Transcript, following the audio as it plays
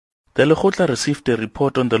The lekgotla received a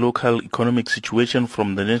report on the local economic situation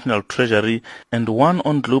from the National Treasury and one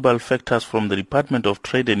on global factors from the Department of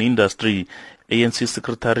Trade and Industry. ANC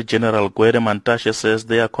Secretary General Gwede Mantashe says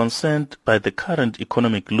they are concerned by the current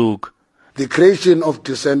economic look. The creation of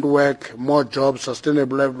decent work, more jobs,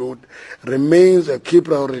 sustainable livelihood remains a key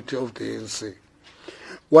priority of the ANC.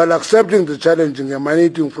 While accepting the challenging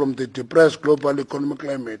emanating from the depressed global economic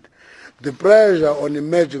climate, the pressure on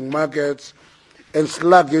emerging markets and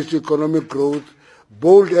sluggish economic growth,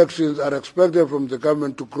 bold actions are expected from the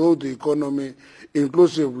government to grow the economy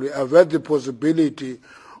inclusively, avert the possibility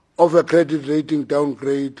of a credit rating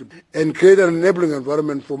downgrade, and create an enabling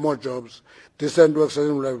environment for more jobs, decent work,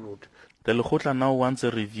 sustainable livelihood. The lekgotla now wants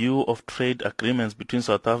a review of trade agreements between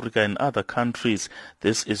South Africa and other countries.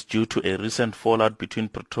 This is due to a recent fallout between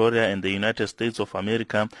Pretoria and the United States of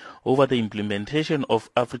America over the implementation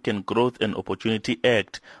of African Growth and Opportunity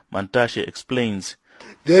Act. Mantashe explains.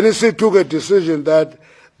 The ANC took a decision that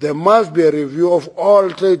there must be a review of all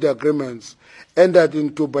trade agreements entered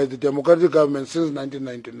into by the democratic government since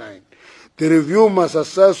 1999. The review must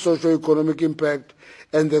assess socio-economic impact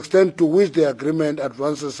and the extent to which the agreement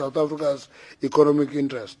advances South Africa's economic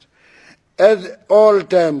interest. At all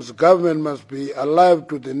times, government must be alive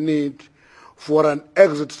to the need for an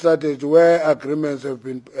exit strategy where agreements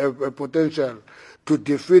have a potential to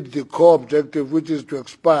defeat the core objective, which is to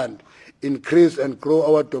expand, increase and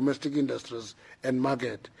grow our domestic industries and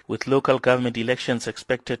market. With local government elections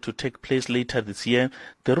expected to take place later this year,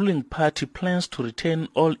 the ruling party plans to retain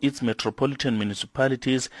all its metropolitan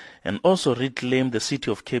municipalities and also reclaim the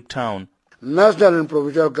city of Cape Town. National and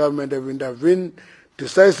provincial government have intervened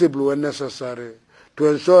decisively when necessary to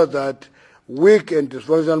ensure that weak and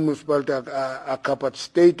dysfunctional municipalities are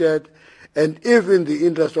capacitated, and if in the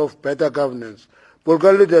interest of better governance,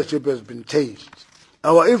 political leadership has been changed.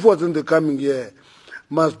 Our efforts in the coming year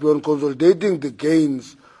must be on consolidating the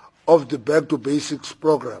gains of the Back to Basics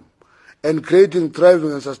program and creating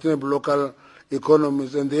thriving and sustainable local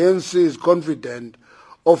economies, and the ANC is confident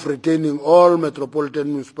of retaining all metropolitan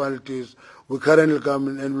municipalities we currently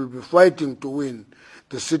govern and will be fighting to win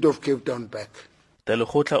the city of Cape Town back. The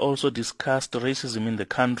lekgotla also discussed racism in the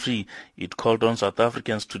country. It called on South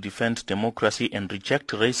Africans to defend democracy and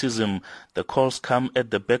reject racism. The calls come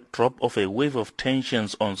at the backdrop of a wave of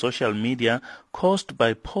tensions on social media caused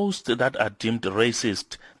by posts that are deemed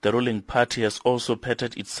racist. The ruling party has also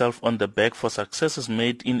patted itself on the back for successes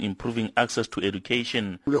made in improving access to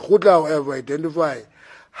education. The lekgotla, however, identify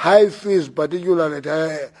high fees, particularly at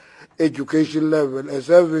higher education level, as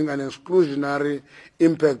having an exclusionary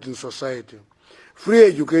impact in society. Free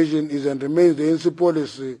education is and remains the ANC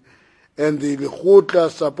policy, and the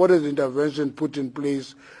lekgotla supported intervention put in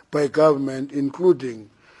place by government, including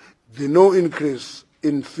the no increase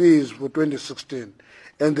in fees for 2016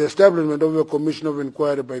 and the establishment of a commission of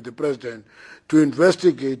inquiry by the President to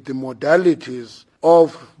investigate the modalities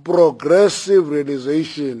of progressive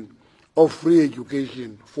realization of free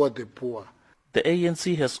education for the poor. The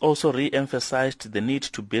ANC has also re-emphasized the need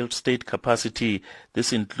to build state capacity.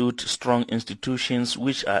 This includes strong institutions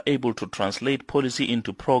which are able to translate policy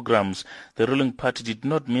into programs. The ruling party did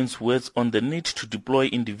not mince words on the need to deploy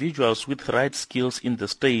individuals with right skills in the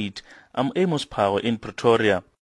state. I'm Amos Phago in Pretoria.